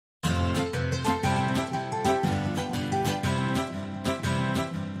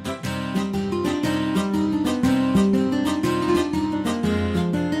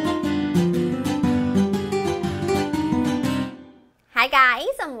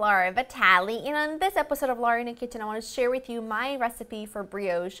Laura Vitale, and on this episode of Laura in the Kitchen, I want to share with you my recipe for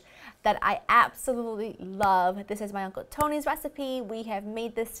brioche that I absolutely love. This is my Uncle Tony's recipe. We have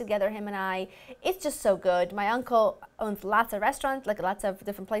made this together, him and I. It's just so good. My uncle owns lots of restaurants, like lots of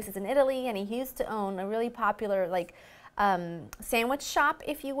different places in Italy, and he used to own a really popular sandwich shop,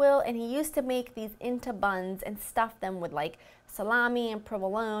 if you will, and he used to make these into buns and stuff them with like salami and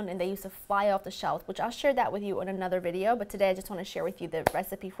provolone, and they used to fly off the shelf, which I'll share that with you in another video, but today I just want to share with you the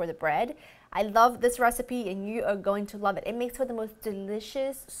recipe for the bread. I love this recipe and you are going to love it. It makes for the most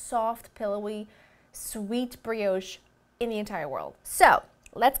delicious, soft, pillowy, sweet brioche in the entire world. So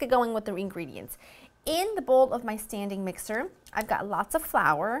let's get going with the ingredients. In the bowl of my standing mixer, I've got lots of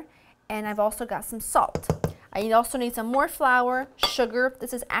flour and I've also got some salt. I also need some more flour, sugar.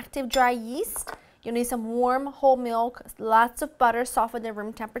 This is active dry yeast. You'll need some warm whole milk, lots of butter softened at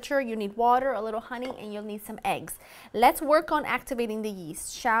room temperature. You need water, a little honey, and you'll need some eggs. Let's work on activating the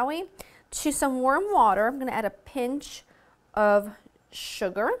yeast, shall we? To some warm water, I'm going to add a pinch of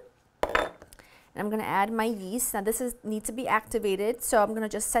sugar. And I'm going to add my yeast. Now this needs to be activated, so I'm going to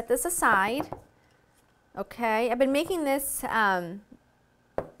just set this aside. Okay, I've been making this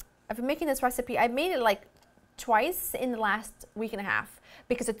recipe. I made it like twice in the last week and a half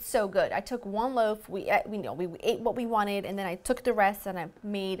because it's so good. I took one loaf, we ate what we wanted, and then I took the rest and I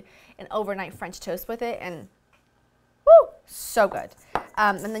made an overnight French toast with it, and woo, so good.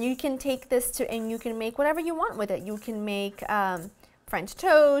 And then you can take this and you can make whatever you want with it. You can make French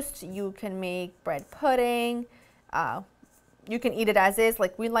toast, you can make bread pudding, you can eat it as is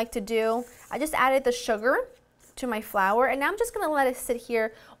like we like to do. I just added the sugar to my flour, and now I'm just gonna let it sit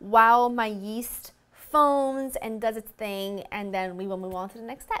here while my yeast foams and does its thing, and then we will move on to the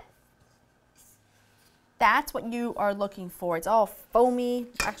next step. That's what you are looking for. It's all foamy,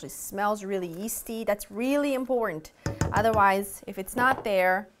 actually smells really yeasty. That's really important. Otherwise, if it's not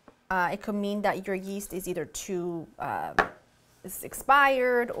there, it could mean that your yeast is either too it's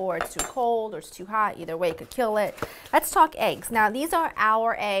expired, or it's too cold, or it's too hot. Either way, it could kill it. Let's talk eggs. Now, these are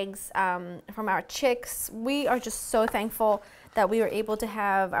our eggs from our chicks. We are just so thankful that we were able to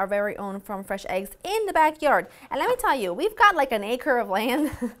have our very own farm fresh eggs in the backyard. And let me tell you, we've got like an acre of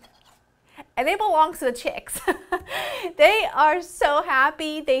land and it belongs to the chicks. They are so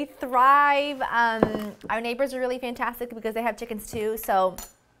happy, they thrive. Our neighbors are really fantastic because they have chickens too, so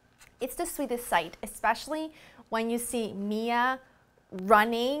it's the sweetest sight, especially when you see Mia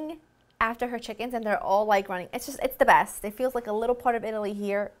running after her chickens and they're all like running. It's the best. It feels like a little part of Italy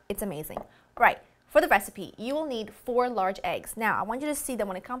here. It's amazing. Right. For the recipe, you will need 4 large eggs. Now, I want you to see that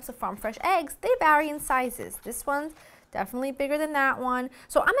when it comes to farm fresh eggs, they vary in sizes. This one's definitely bigger than that one.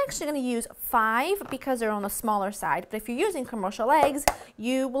 So I'm actually going to use 5 because they're on the smaller side. But if you're using commercial eggs,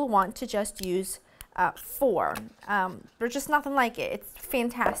 you will want to just use 4. There's just nothing like it. It's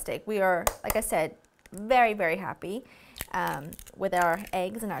fantastic. We are, like I said, very, very happy with our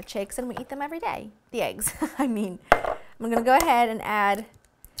eggs and our chicks, and we eat them every day. The eggs, I mean. I'm going to go ahead and add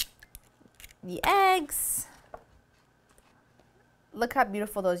the eggs. Look how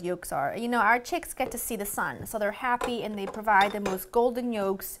beautiful those yolks are. You know, our chicks get to see the sun, so they're happy and they provide the most golden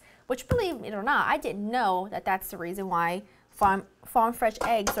yolks, which, believe it or not, I didn't know that that's the reason why farm fresh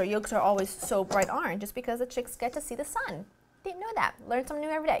eggs or yolks are always so bright orange, just because the chicks get to see the sun. Didn't know that. Learn something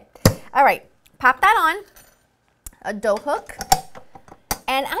new every day. All right, pop that on a dough hook,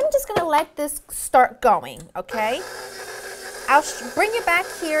 and I'm just gonna let this start going, okay? I'll bring you back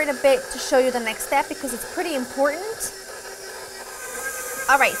here in a bit to show you the next step because it's pretty important.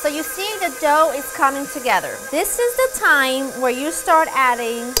 All right, so you see the dough is coming together. This is the time where you start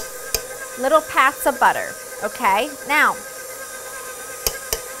adding little pats of butter, okay? Now,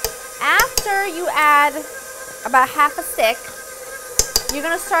 after you add about half a stick, you're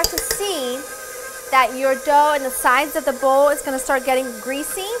gonna start to see that your dough and the sides of the bowl is gonna start getting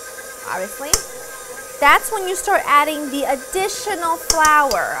greasy, obviously. That's when you start adding the additional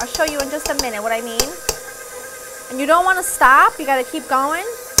flour. I'll show you in just a minute what I mean. And you don't want to stop. You got to keep going.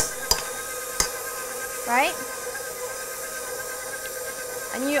 Right?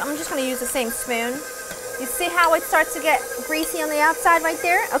 And I'm just going to use the same spoon. You see how it starts to get greasy on the outside right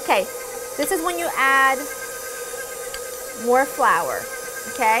there? Okay. This is when you add more flour.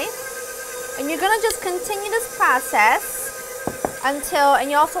 Okay? And you're going to just continue this process until,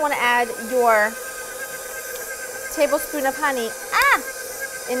 and you also want to add your tablespoon of honey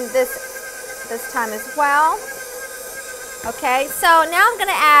in this time as well. Okay, so now I'm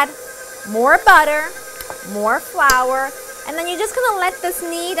gonna add more butter, more flour, and then you're just gonna let this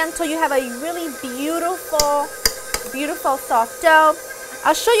knead until you have a really beautiful soft dough.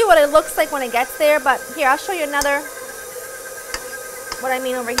 I'll show you what it looks like when it gets there, but here, I'll show you another what I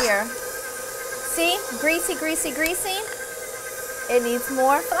mean over here. See, greasy, greasy, greasy. It needs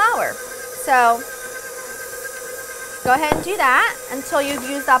more flour. So go ahead and do that until you've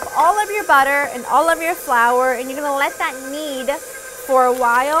used up all of your butter and all of your flour, and you're gonna let that knead for a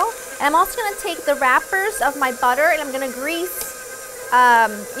while. And I'm also gonna take the wrappers of my butter and I'm gonna grease,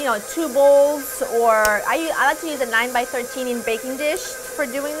 you know, 2 bowls, or I like to use a 9x13 in baking dish for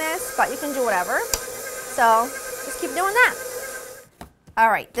doing this, but you can do whatever. So just keep doing that. All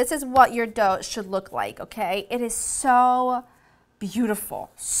right, this is what your dough should look like, okay? It is so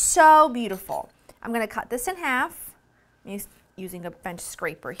beautiful, so beautiful. I'm gonna cut this in half. I'm using a bench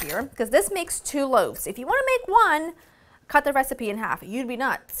scraper here because this makes 2 loaves. If you want to make 1, cut the recipe in half. You'd be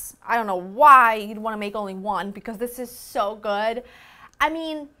nuts. I don't know why you'd want to make only 1 because this is so good. I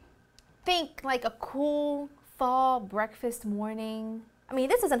mean, think like a cool fall breakfast morning. I mean,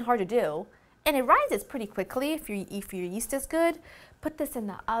 this isn't hard to do, and it rises pretty quickly if your yeast is good. Put this in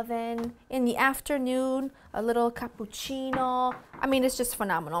the oven in the afternoon, a little cappuccino. I mean, it's just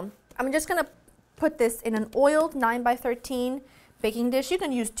phenomenal. I'm just gonna put this in an oiled 9x13 baking dish. You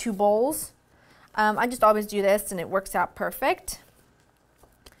can use 2 bowls. I just always do this and it works out perfect.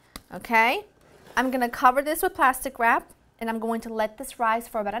 Okay, I'm gonna cover this with plastic wrap and I'm going to let this rise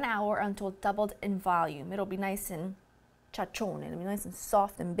for about an hour until it doubled in volume. It'll be nice and chachone, it'll be nice and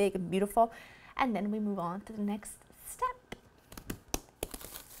soft and big and beautiful. And then we move on to the next step.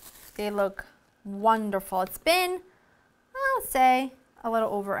 They look wonderful. It's been, I'll say, a little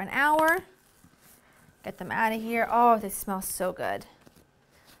over an hour. Get them out of here. Oh, they smell so good.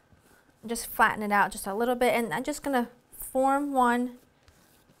 Just flatten it out just a little bit, and I'm just gonna form one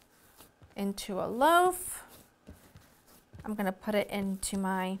into a loaf. I'm gonna put it into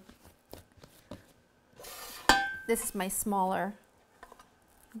my, this is my smaller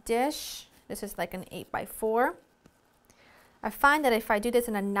dish. This is like an 8x4. I find that if I do this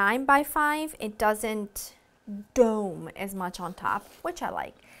in a 9x5, it doesn't dome as much on top, which I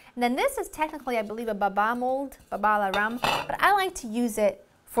like. And then this is technically, I believe, a baba mold, baba la ram, but I like to use it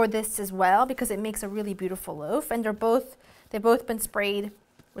for this as well because it makes a really beautiful loaf. And they've both been sprayed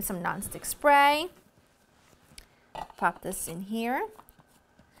with some nonstick spray. Pop this in here.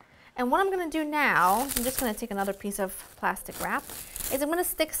 And what I'm gonna do now, I'm just gonna take another piece of plastic wrap, is I'm gonna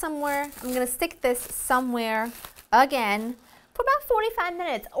stick this somewhere again for about 45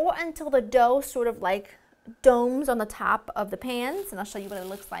 minutes or until the dough sort of like domes on the top of the pans, and I'll show you what it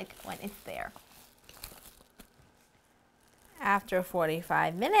looks like when it's there. After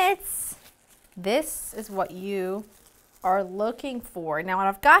 45 minutes, this is what you are looking for. Now what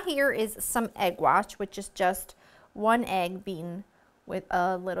I've got here is some egg wash, which is just 1 egg beaten with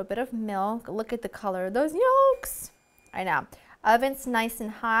a little bit of milk. Look at the color of those yolks. I know. Oven's nice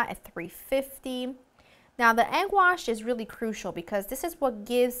and hot at 350. Now the egg wash is really crucial because this is what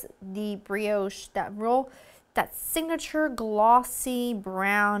gives the brioche that signature glossy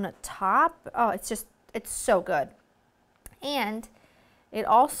brown top. Oh, it's so good. And it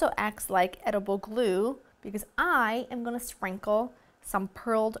also acts like edible glue because I am gonna sprinkle some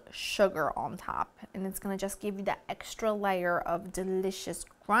pearled sugar on top, and it's gonna just give you that extra layer of delicious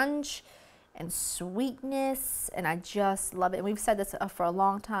crunch and sweetness, and I just love it. And we've said this for a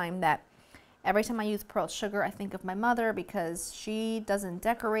long time that every time I use pearl sugar, I think of my mother because she doesn't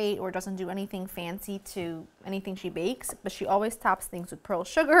decorate or doesn't do anything fancy to anything she bakes, but she always tops things with pearl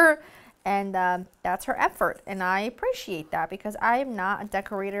sugar, and that's her effort, and I appreciate that because I am not a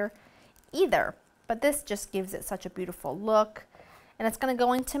decorator either. But this just gives it such a beautiful look, and it's going to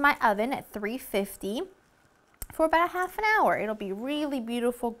go into my oven at 350 for about a half an hour. It'll be really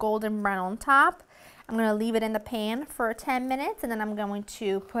beautiful golden brown on top. I'm going to leave it in the pan for 10 minutes, and then I'm going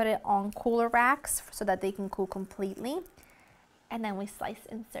to put it on cooler racks so that they can cool completely. And then we slice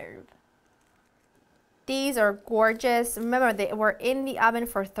and serve. These are gorgeous. Remember, they were in the oven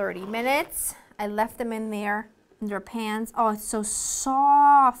for 30 minutes. I left them in there in their pans. Oh, it's so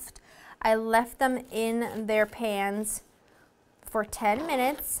soft. I left them in their pans for 10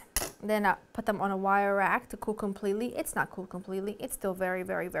 minutes. Then I put them on a wire rack to cool completely. It's not cool completely. It's still very,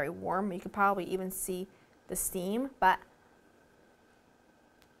 very, very warm. You can probably even see the steam, but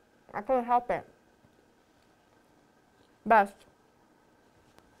I couldn't help it. Best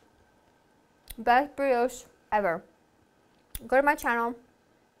brioche ever. Go to my channel,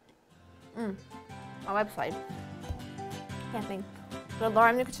 my website. Can't think. Go to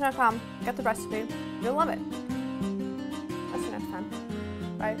lauramnewkitchen.com. Get the recipe. You'll love it. I'll see you next time.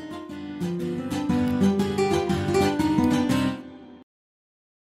 Bye.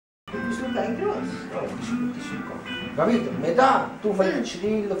 Capito? Metà tu fai il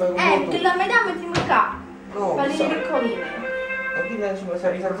cirillo, fai un che la metà mettiamo qua. No, palline piccoline. E quindi insomma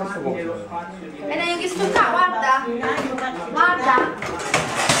sei senza questo coso. E ne hai visto qua, guarda! Guarda!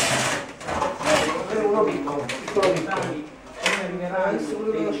 Uno piccolo, piccolo. Adesso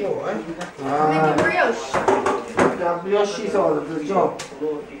quello che c'ho, Make brioche. La brioche solida, Gio.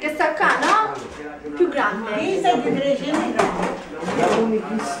 Che sta qua, no? Più grande. La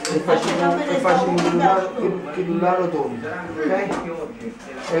unica è facile che l'ularo tondo, ok?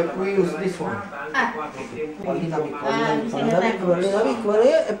 E qui uso this one. Pallina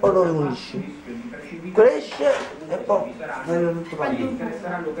piccola e poi lo unisci. Cresce e poi viene tutto pallino.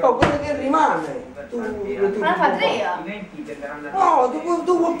 Oh, quello che rimane, Ma la fa tre? no,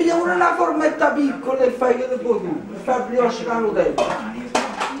 tu puoi pigliare pure una formetta piccola e fai che puoi tu, e fai il brioche con la Nutella.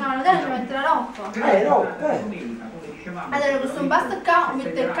 No, la Nutella ci mette la rocca. No. Allora, questo impasto qua, o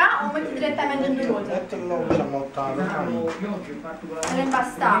mette qua o mette direttamente in due cose?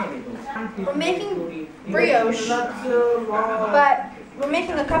 L'impastato. We're making brioche, but we're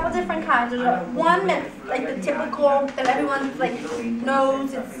making a couple different kinds. There's one that's like the typical that everyone like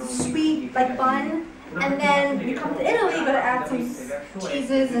knows. It's sweet, like bun. And then you come to Italy, you gotta add some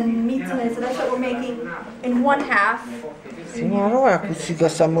cheeses and meats in it. So that's what we're making in one half. Sì, ma non è così che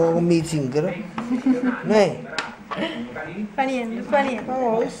stiamo con i zingaro. Fa niente, fa niente.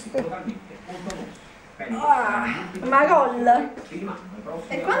 No, Ma gol!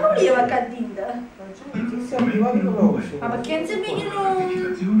 E quando mi va a cadinda? Ma perché non si pigliano...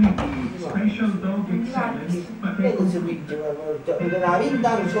 la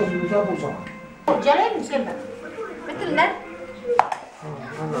vinta non so se lo so usare. Già lei mi sembra. Mettilo nel...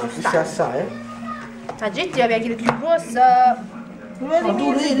 No, si sa assai, La gente aveva chiesto più grossa. Ma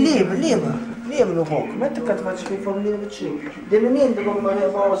tu lievalo poco, metti che ti faccio che fa un lieve piccino. Deve niente come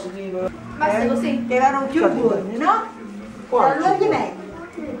le cose tipo... Basta così. Erano più buoni, no? Allora di meglio.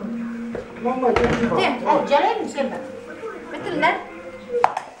 Mamma che ti fa? Già lei mi sembra. Mettilo nel...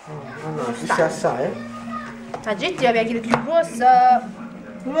 No, si sa assai, La gente aveva chiesto più grossa.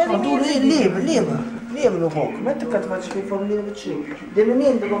 Ma tu lievalo poco, metti che ti faccio che fa un lieve piccino. Deve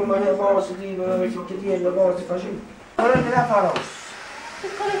niente come le cose tipo, le cose facili. Ora me la farò.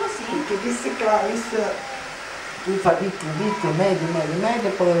 Piccole così. Perché questi qua, tu fai piccoli, medio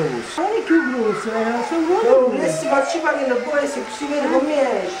e poi le usi. Non è più grosso, sono No, buoni. questi facci fare che poi se si vede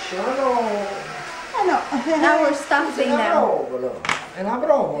come esce, ma no. Now we're stuffing them. È una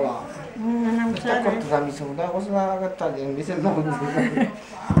provola. Non Sta accorta mi sono da cosa la cattata, non mi sembra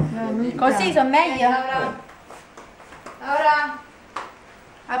così. Così sono meglio. Ora.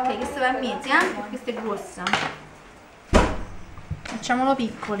 Ok, questo va a mezzo, questo è grosso. Facciamolo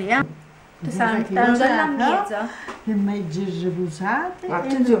piccoli, Stanno dalla mezzo. Le mezze usate.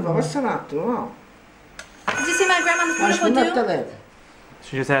 Attenzione, passa un attimo, no? Did you see my grandma's beautiful Aspetta do? te.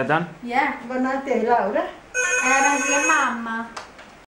 So you said it done? Yeah. Buonanotte Laura. Era anche mamma.